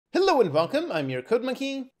Hello and welcome, I'm your Code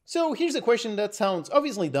Monkey. So here's a question that sounds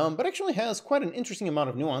obviously dumb, but actually has quite an interesting amount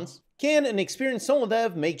of nuance. Can an experienced solo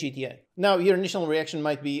dev make GTA? Now your initial reaction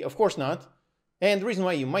might be, of course not. And the reason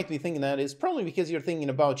why you might be thinking that is probably because you're thinking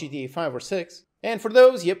about GTA 5 or 6. And for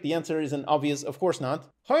those, yep, the answer is an obvious of course not.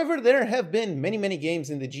 However, there have been many games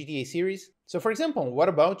in the GTA series. So for example, what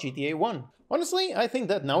about GTA 1? Honestly, I think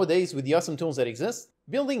that nowadays with the awesome tools that exist,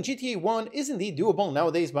 building GTA 1 is indeed doable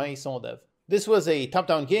nowadays by a solo dev. This was a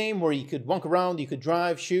top-down game where you could walk around, you could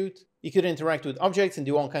drive, shoot, you could interact with objects and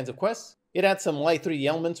do all kinds of quests. It had some light 3D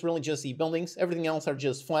elements, really just the buildings, everything else are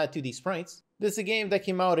just flat 2D sprites. This is a game that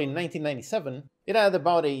came out in 1997. It had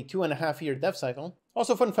about a 2.5-year dev cycle.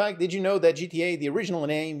 Also, fun fact, did you know that GTA, the original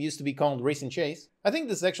name, used to be called Race and Chase? I think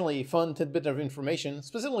this is actually a fun tidbit of information,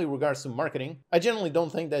 specifically in regards to marketing. I generally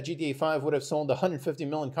don't think that GTA 5 would have sold 150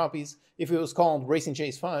 million copies if it was called Race and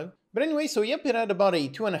Chase 5. But anyway, so yep, it had about a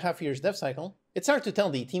 2.5 years dev cycle. It's hard to tell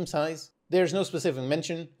the team size. There's no specific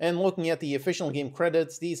mention, and looking at the official game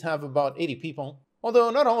credits, these have about 80 people.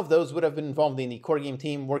 Although not all of those would have been involved in the core game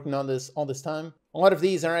team working on this all this time. A lot of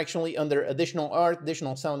these are actually under additional art,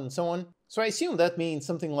 additional sound, and so on. So I assume that means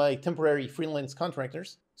something like temporary freelance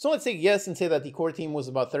contractors. So let's take a guess and say that the core team was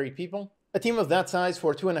about 30 people. A team of that size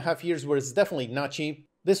for 2.5 years was definitely not cheap.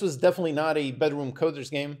 This was definitely not a bedroom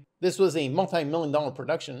coders game. This was a multi-million-dollar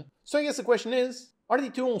production. So I guess the question is, are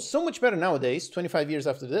the tools so much better nowadays, 25 years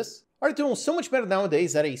after this? Are the tools so much better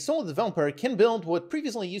nowadays that a solo developer can build what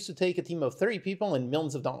previously used to take a team of 30 people and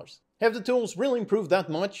millions of dollars? Have the tools really improved that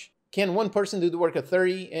much? Can one person do the work of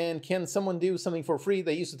 30, and can someone do something for free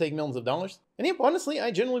that used to take millions of dollars? And yep, honestly,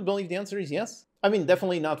 I genuinely believe the answer is yes. I mean,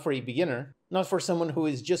 definitely not for a beginner. Not for someone who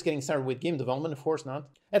is just getting started with game development, of course not.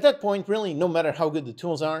 At that point, really, no matter how good the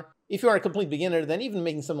tools are, if you are a complete beginner, then even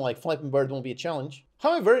making something like Flappy Bird won't be a challenge.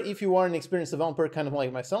 However, if you are an experienced developer, kind of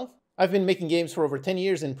like myself, I've been making games for over 10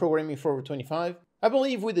 years and programming for over 25. I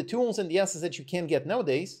believe with the tools and the assets that you can get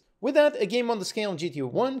nowadays, with that, a game on the scale of GTA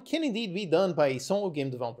 1 can indeed be done by a solo game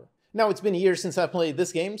developer. Now, it's been a year since I played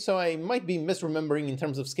this game, so I might be misremembering in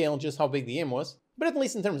terms of scale just how big the game was. But at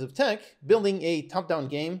least in terms of tech, building a top-down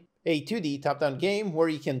game, a 2D top-down game where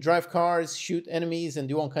you can drive cars, shoot enemies, and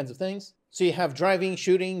do all kinds of things. So you have driving,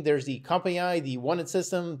 shooting, there's the cop AI, the wanted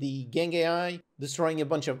system, the gang AI, destroying a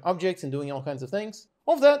bunch of objects and doing all kinds of things.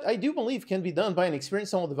 All of that, I do believe, can be done by an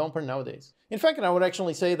experienced solo developer nowadays. In fact, I would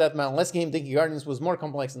actually say that my last game, Dinky Gardens, was more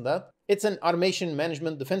complex than that. It's an automation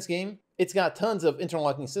management defense game. It's got tons of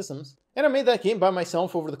interlocking systems. And I made that game by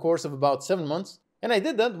myself over the course of about 7 months. And I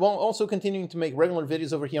did that while also continuing to make regular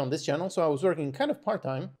videos over here on this channel, so I was working kind of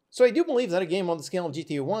part-time. So I do believe that a game on the scale of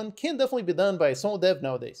GTA 1 can definitely be done by a solo dev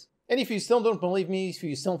nowadays. And if you still don't believe me, if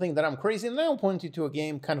you still think that I'm crazy, then I'll point you to a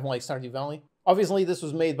game kind of like Stardew Valley. Obviously, this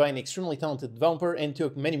was made by an extremely talented developer and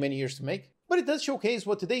took many years to make, but it does showcase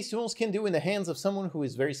what today's tools can do in the hands of someone who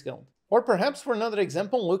is very skilled. Or perhaps for another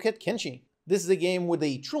example, look at Kenshi. This is a game with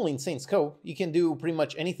a truly insane scope. You can do pretty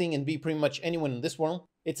much anything and be pretty much anyone in this world.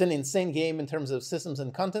 It's an insane game in terms of systems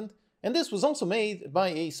and content, and this was also made by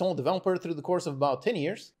a solo developer through the course of about 10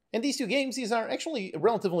 years. And these two games, these are actually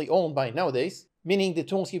relatively old by nowadays, meaning the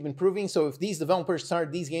tools keep improving, so if these developers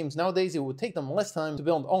start these games nowadays, it would take them less time to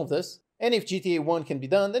build all of this. And if GTA 1 can be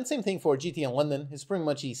done, then same thing for GTA London. It's pretty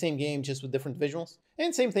much the same game, just with different visuals.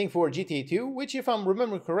 And same thing for GTA 2, which if I'm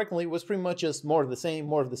remembering correctly, was pretty much just more of the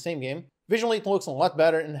same game. Visually, it looks a lot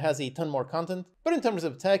better and has a ton more content, but in terms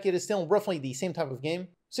of tech, it is still roughly the same type of game.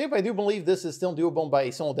 So yep, I do believe this is still doable by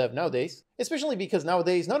a solo dev nowadays, especially because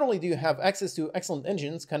nowadays, not only do you have access to excellent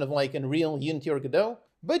engines, kind of like Unreal, Unity, or Godot,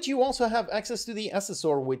 but you also have access to the asset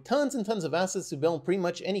store with tons and tons of assets to build pretty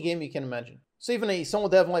much any game you can imagine. So even a solo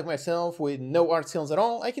dev like myself with no art skills at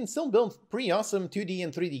all, I can still build pretty awesome 2D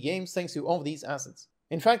and 3D games thanks to all of these assets.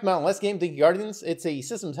 In fact, my last game, Dinky Gardens, it's a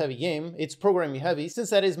systems heavy game, it's programming heavy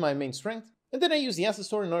since that is my main strength, and then I use the asset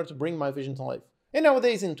store in order to bring my vision to life. And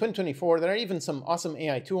nowadays in 2024, there are even some awesome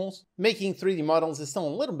AI tools. Making 3D models is still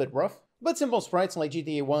a little bit rough, but simple sprites like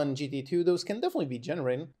GTA 1 and GTA 2, those can definitely be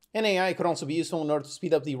generated. And AI could also be useful in order to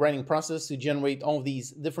speed up the writing process to generate all of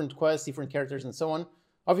these different quests, different characters, and so on.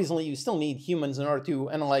 Obviously, you still need humans in order to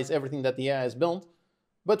analyze everything that the AI has built,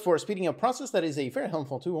 but for speeding up process, that is a very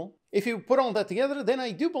helpful tool. If you put all that together, then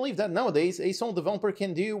I do believe that nowadays a solo developer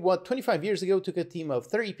can do what 25 years ago took a team of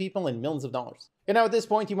 30 people and millions of dollars. And now at this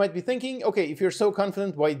point, you might be thinking, okay, if you're so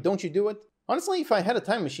confident, why don't you do it? Honestly, if I had a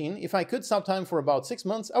time machine, if I could stop time for about 6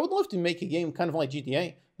 months, I would love to make a game kind of like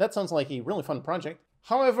GTA. That sounds like a really fun project.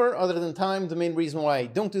 However, other than time, the main reason why I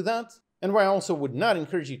don't do that, and why I also would not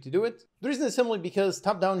encourage you to do it, the reason is simply because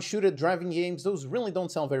top-down shooter driving games, those really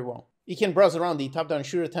don't sell very well. You can browse around the top-down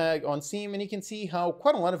shooter tag on Steam and you can see how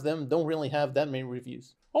quite a lot of them don't really have that many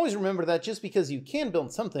reviews. always remember that just because you can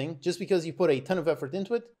build something, just because you put a ton of effort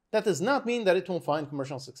into it, that does not mean that it will find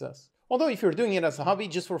commercial success. Although if you're doing it as a hobby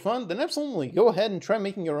just for fun, then absolutely go ahead and try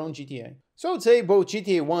making your own GTA. So I would say both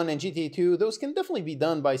GTA 1 and GTA 2, those can definitely be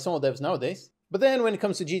done by solo devs nowadays. But then when it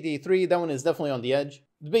comes to GTA 3, that one is definitely on the edge.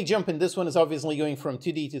 The big jump in this one is obviously going from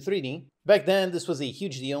 2D to 3D. Back then, this was a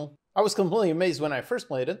huge deal. I was completely amazed when I first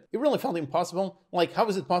played it. It really felt impossible. Like, how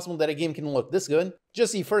is it possible that a game can look this good?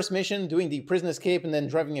 Just the first mission, doing the prison escape and then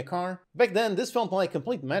driving a car. Back then, this felt like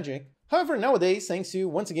complete magic. However, nowadays, thanks to,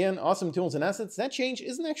 once again, awesome tools and assets, that change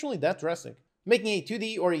isn't actually that drastic. Making a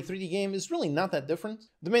 2D or a 3D game is really not that different.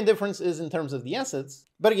 The main difference is in terms of the assets.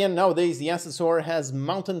 But again, nowadays, the asset store has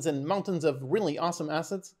mountains and mountains of really awesome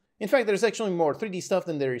assets. In fact, there's actually more 3D stuff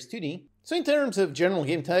than there is 2D. So in terms of general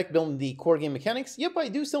game tech, building the core game mechanics, yep, I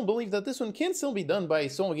do still believe that this one can still be done by a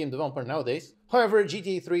solo game developer nowadays. However,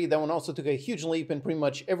 GTA 3, that one also took a huge leap in pretty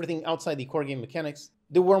much everything outside the core game mechanics.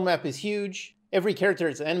 The world map is huge. Every character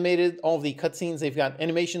is animated, all of the cutscenes, they've got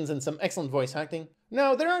animations and some excellent voice acting.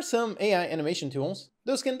 Now, there are some AI animation tools.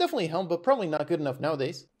 Those can definitely help, but probably not good enough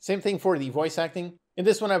nowadays. Same thing for the voice acting. In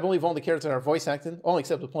this one, I believe all the characters are voice acted, all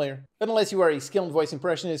except the player. Unless you are a skilled voice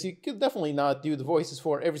impressionist, you could definitely not do the voices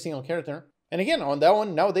for every single character. And again, on that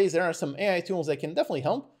one, nowadays there are some AI tools that can definitely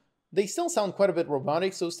help. They still sound quite a bit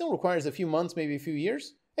robotic, so it still requires a few months, maybe a few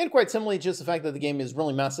years. And quite simply, just the fact that the game is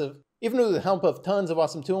really massive. Even with the help of tons of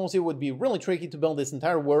awesome tools, it would be really tricky to build this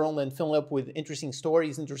entire world and fill it up with interesting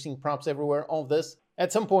stories, interesting props everywhere, all of this.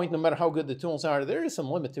 At some point, no matter how good the tools are, there is some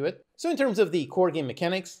limit to it. So in terms of the core game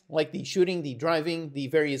mechanics, like the shooting, the driving, the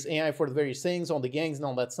various AI for the various things, all the gangs and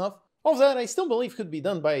all that stuff, all of that I still believe could be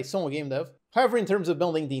done by a solo game dev. However, in terms of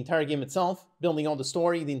building the entire game itself, building all the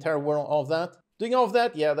story, the entire world, all of that, doing all of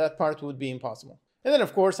that, yeah, that part would be impossible. And then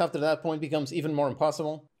of course, after that point becomes even more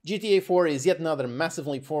impossible. GTA 4 is yet another massive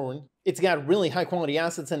leap forward. It's got really high quality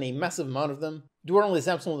assets and a massive amount of them. The world is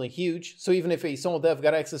absolutely huge, so even if a solo dev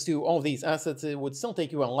got access to all of these assets, it would still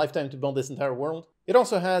take you a lifetime to build this entire world. It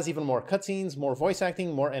also has even more cutscenes, more voice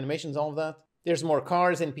acting, more animations, all of that. There's more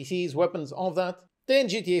cars, NPCs, weapons, all of that. Then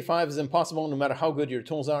GTA 5 is impossible no matter how good your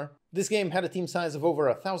tools are. This game had a team size of over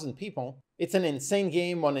 1,000 people. It's an insane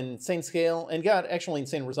game on an insane scale and got actually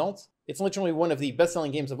insane results. It's literally one of the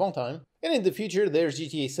best-selling games of all time. And in the future, there's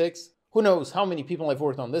GTA 6. Who knows how many people have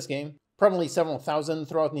worked on this game? Probably several thousand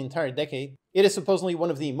throughout the entire decade. It is supposedly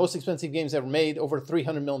one of the most expensive games ever made, over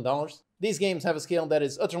 $300 million. These games have a scale that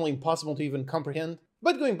is utterly impossible to even comprehend.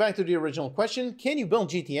 But going back to the original question, can you build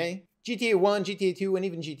GTA? GTA 1, GTA 2, and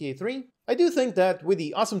even GTA 3? I do think that with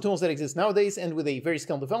the awesome tools that exist nowadays and with a very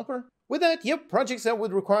skilled developer, with that, yep, projects that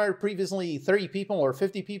would require previously 30 people or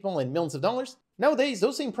 50 people and millions of dollars, nowadays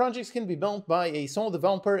those same projects can be built by a solo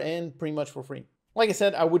developer and pretty much for free. Like I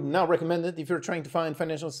said, I would not recommend it if you're trying to find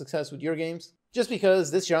financial success with your games, just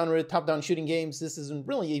because this genre, top-down shooting games, this isn't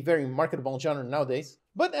really a very marketable genre nowadays.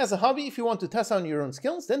 But as a hobby, if you want to test out your own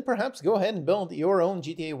skills, then perhaps go ahead and build your own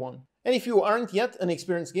GTA 1. And if you aren't yet an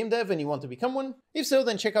experienced game dev and you want to become one, if so,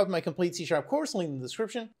 then check out my complete C# course, link in the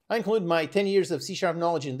description. I include my 10 years of C#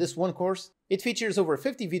 knowledge in this one course. It features over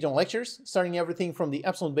 50 video lectures, starting everything from the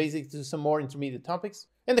absolute basics to some more intermediate topics.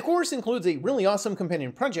 And the course includes a really awesome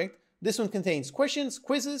companion project. This one contains questions,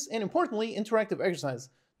 quizzes, and importantly, interactive exercises.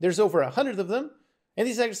 There's over 100 of them, and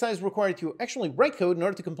these exercises require you to actually write code in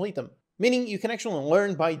order to complete them, meaning you can actually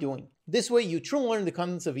learn by doing. This way, you truly learn the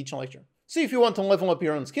contents of each lecture. So if you want to level up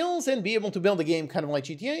your own skills and be able to build a game kind of like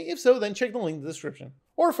GTA, if so, then check the link in the description.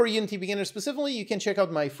 Or for Unity beginners specifically, you can check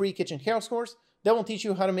out my free Kitchen Chaos course that will teach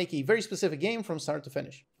you how to make a very specific game from start to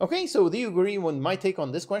finish. Okay, so do you agree with my take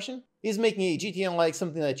on this question? Is making a GTA like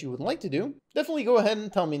something that you would like to do? Definitely go ahead and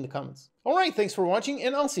tell me in the comments. Alright, thanks for watching,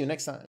 and I'll see you next time.